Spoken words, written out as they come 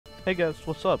Hey guys,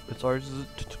 what's up? It's ours,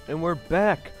 and we're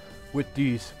back with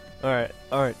these. Alright,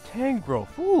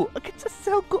 Tangrowth. Ooh, look at the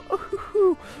so good.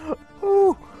 Ooh,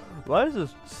 ooh. Why is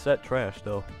this set trash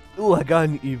though? Ooh, I got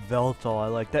an Eveltal. I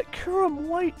like that. Kurum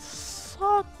White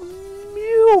Sock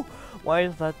Mew. Why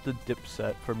is that the dip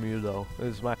set for Mew though?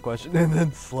 Is my question. And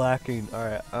then Slacking.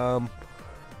 Alright,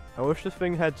 I wish this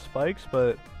thing had spikes,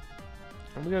 but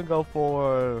I'm gonna go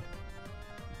for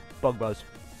Bug Buzz.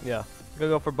 Yeah.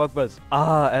 Gonna go for Bug Buzz.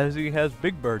 Ah, as he has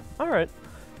Big Bird. Alright.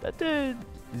 That did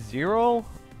 0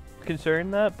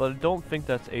 considering that, but I don't think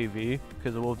that's AV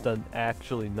because it will have done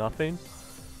actually nothing.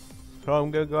 So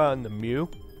I'm gonna go out in the Mew.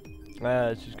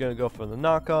 She's gonna go for the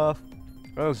knockoff.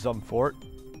 Oh, Zumfort.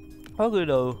 Hopefully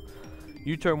though,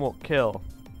 U-turn won't kill.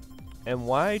 And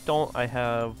why don't I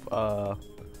have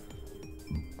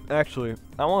actually,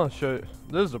 I wanna show you,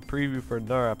 this is a preview for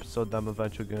another episode that I'm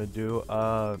eventually gonna do.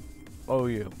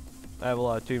 OU. I have a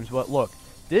lot of teams, but look,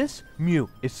 this Mew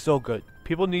is so good.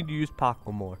 People need to use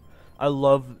Paco more. I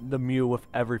love the Mew with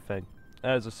everything.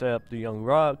 As I set up the Young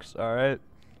Rocks, alright,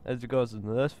 as it goes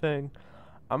into this thing,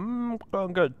 I'm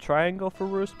gonna try and go for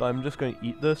Roost, but I'm just gonna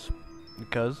eat this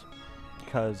because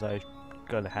I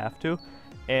gonna have to.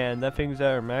 And that thing's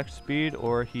either max speed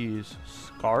or he's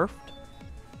scarfed.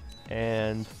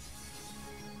 And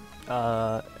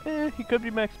he could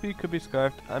be max speed, could be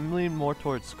scarfed. I'm leaning more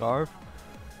towards scarf.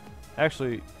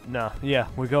 Actually, nah, yeah,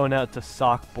 we're going out to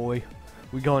sock, boy.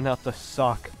 We're going out to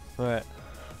sock. Alright.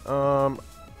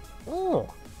 Oh,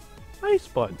 Ice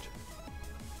Sponge.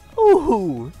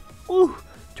 Ooh, ooh.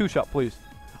 2-shot, please.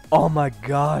 Oh my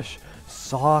gosh.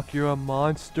 Sock, you're a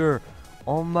monster.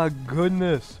 Oh my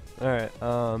goodness. Alright,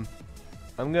 I'm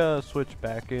gonna switch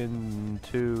back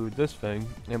into this thing.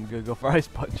 I'm gonna go for Ice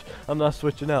Punch. I'm not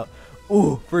switching out.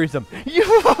 Ooh, freeze him.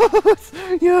 Yes!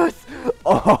 Yes!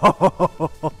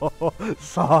 Oh,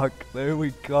 Sock. There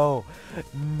we go.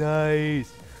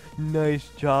 Nice. Nice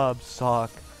job,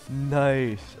 Sock.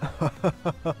 Nice.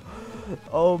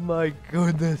 Oh my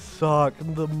goodness, Sock.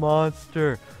 The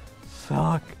monster.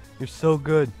 Sock, you're so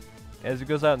good. As it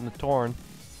goes out in the Torn.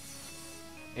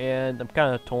 And I'm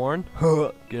kind of torn.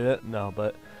 Get it? No,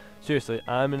 but seriously,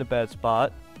 I'm in a bad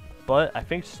spot. But I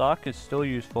think Sock is still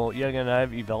useful. Yeah, again, I have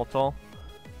Eveltal.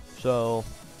 So,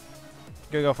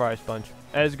 gonna go for Ice Punch.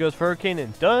 As it goes for Hurricane,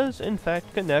 it does, in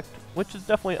fact, connect. Which is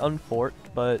definitely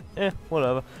unforked, but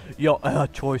whatever. Yo,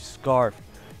 Choice Scarf.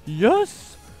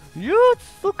 Yes! Yes!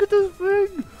 Look at this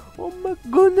thing! Oh my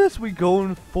goodness, we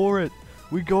going for it.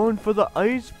 We going for the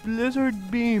Ice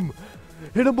Blizzard Beam.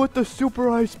 Hit him with the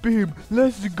Super Ice Beam.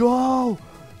 Let's go!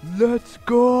 Let's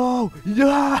go!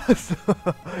 Yes!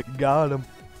 Got him.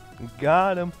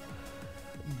 Got him.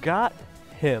 Got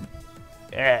him.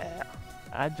 Yeah.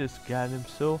 I just got him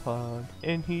so hard.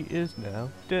 And he is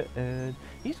now dead.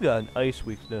 He's got an ice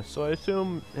weakness, so I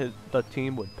assume the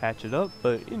team would patch it up,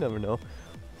 but you never know.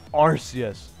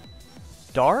 Arceus.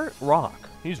 Dart? Rock.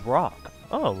 He's rock.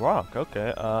 Oh, rock.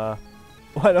 Okay.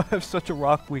 Why do I have such a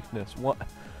rock weakness?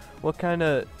 What kind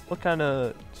of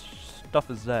stuff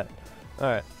is that?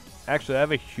 Alright. Actually, I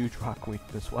have a huge rock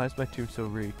weakness. Why is my team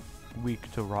so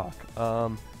weak to rock?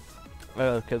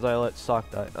 Because I let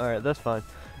Sock die. Alright, that's fine.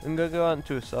 I'm gonna go out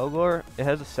into a Selgor. It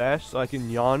has a sash, so I can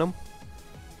yawn him.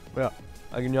 Yeah,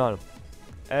 I can yawn him.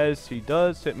 As he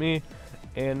does hit me,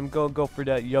 and I'm gonna go for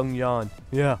that young yawn.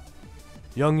 Yeah.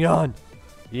 Young yawn.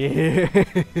 Yeah.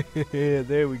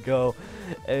 There we go.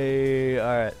 Hey,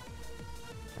 alright.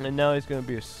 And now he's going to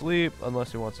be asleep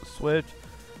unless he wants to switch.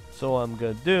 So what I'm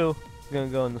going to do, I'm going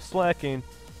to go into Slacking.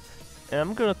 And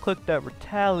I'm going to click that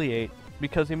Retaliate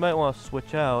because he might want to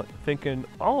switch out thinking,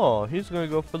 oh, he's going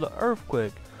to go for the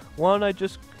Earthquake. Why don't I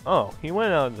just, oh, he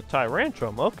went out into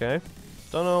Tyrantrum. Okay.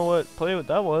 Don't know what play what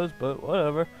that was, but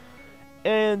whatever.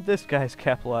 And this guy's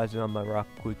capitalizing on my rock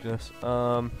weakness.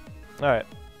 Alright.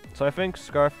 So I think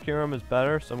Scarf Kyurem is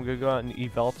better, so I'm going to go out and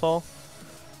Eveltal.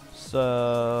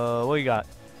 So, what you got?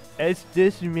 As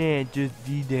this man just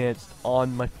D-danced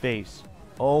on my face.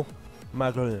 Oh my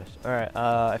goodness. Alright,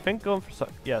 I think going for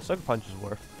Sucker Punch is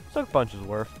worth. Sucker Punch is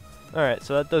worth. Alright,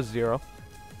 so that does 0.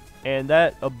 And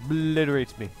that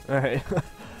obliterates me. Alright.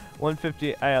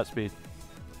 150, I outspeed.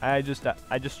 I just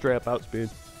straight up outspeed.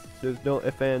 There's no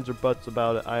ifs, ands, or buts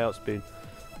about it. I outspeed.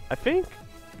 I think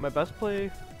my best play.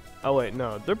 Oh wait,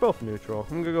 no, they're both neutral.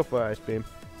 I'm gonna go for Ice Beam.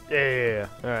 Yeah.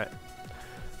 Alright.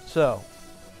 So,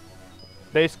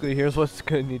 basically, here's what's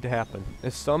gonna need to happen.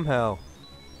 Is somehow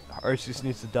Arceus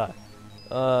needs to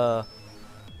die.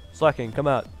 Slacking, come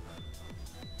out.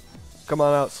 Come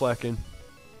on out, Slacking.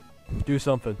 Do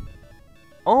something.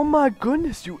 Oh my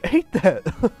goodness, you ate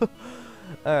that!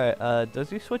 Alright, does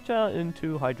he switch out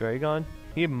into Hydreigon?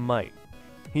 He might.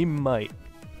 He might.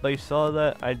 But he saw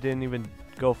that I didn't even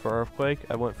go for Earthquake.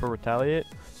 I went for Retaliate.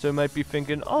 So he might be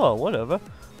thinking, oh, whatever.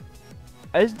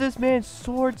 As this man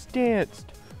swords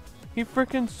danced. He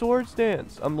freaking swords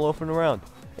danced. I'm loafing around.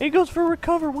 And he goes for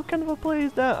Recover. What kind of a play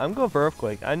is that? I'm going for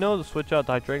Earthquake. I know the switch out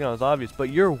to Hydreigon is obvious, but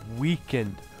you're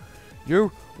weakened.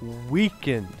 You're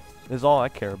weakened is all I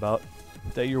care about.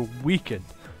 That you're weakened.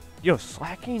 Yo,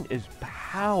 Slacking is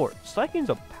power. Slacking's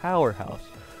a powerhouse.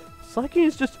 Slacking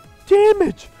is just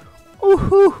damage.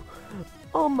 Ooh,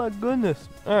 oh my goodness.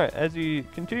 Alright, as he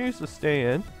continues to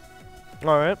stay in.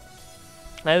 Alright.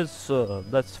 That's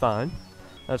fine.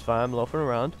 That's fine, I'm loafing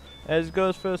around. As he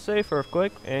goes for a safe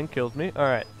Earthquake and kills me.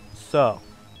 Alright, so.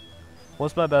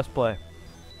 What's my best play?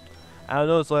 I don't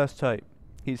know his last type.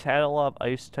 He's had a lot of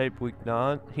Ice type weak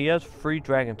non. He has 3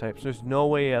 Dragon types. There's no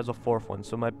way he has a 4th one.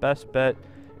 So my best bet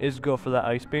is go for that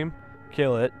Ice Beam.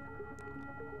 Kill it.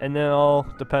 And then it all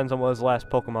depends on what his last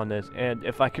Pokemon is. And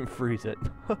if I can freeze it.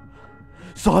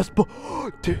 Sauce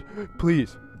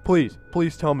please. Please.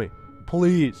 Please tell me.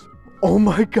 Please. Oh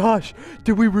my gosh.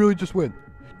 Did we really just win?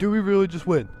 Did we really just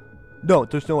win? No,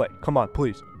 there's no way. Come on,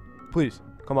 please. Please.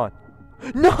 Come on.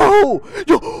 No!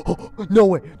 No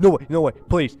way. No way. No way.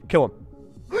 Please. Kill him.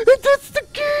 That's the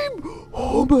game!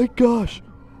 Oh my gosh.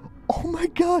 Oh my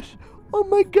gosh. Oh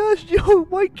my gosh. Yo,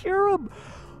 why Kirim?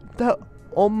 That.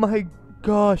 Oh my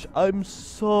gosh. I'm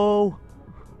so.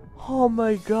 Oh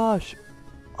my gosh.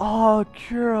 Oh,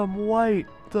 Kirim White.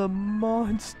 The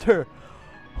monster.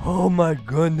 Oh my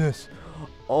goodness.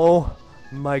 Oh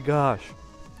my gosh.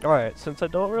 Alright, since I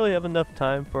don't really have enough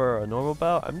time for a normal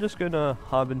bout, I'm just gonna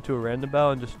hop into a random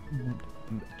bout and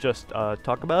just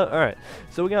talk about it. Alright,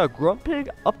 so we got a Grumpig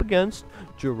up against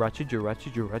Jirachi.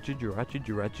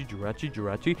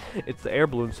 It's the air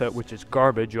balloon set, which is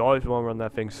garbage. You always want to run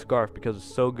that thing Scarf because it's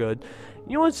so good.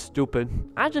 You know what's stupid?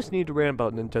 I just need to rant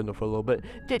about Nintendo for a little bit.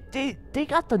 They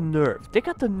got the nerve. They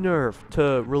got the nerve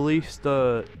to release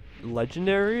the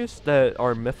legendaries that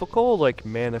are mythical, like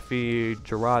Manaphy,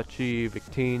 Jirachi,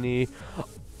 Victini,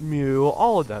 Mew,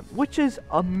 all of them, which is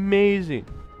amazing.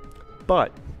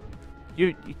 But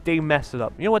they mess it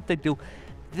up. You know what they do?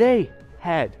 They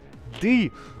had the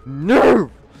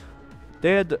nerve.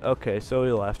 They had the, okay, so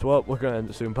he left. Well, we're gonna end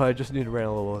it soon, but I just need to rant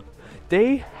a little bit.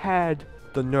 They had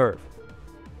the nerve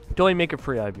to only make it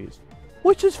free IVs,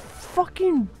 which is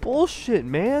fucking bullshit,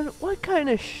 man. What kind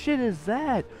of shit is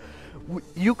that?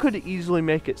 You could easily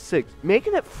make it 6.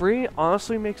 Making it free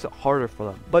honestly makes it harder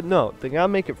for them. But no, they gotta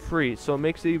make it free, so it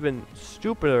makes it even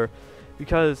stupider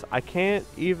because I can't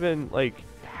even like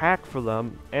hack for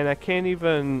them, and I can't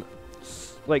even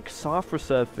like soft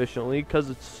reset efficiently because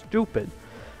it's stupid.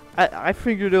 I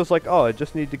figured it was like, oh, I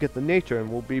just need to get the nature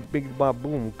and we'll be big bob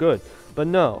boom good. But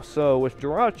no, so with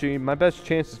Jirachi, my best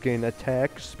chance is getting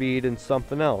attack, speed, and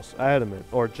something else, adamant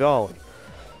or jolly.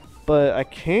 But I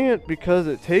can't because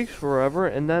it takes forever,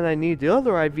 and then I need the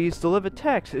other IVs to live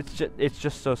attacks. It's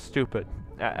just so stupid.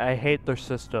 I hate their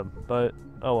system, but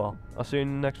oh well. I'll see you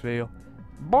in the next video.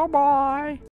 Bye bye.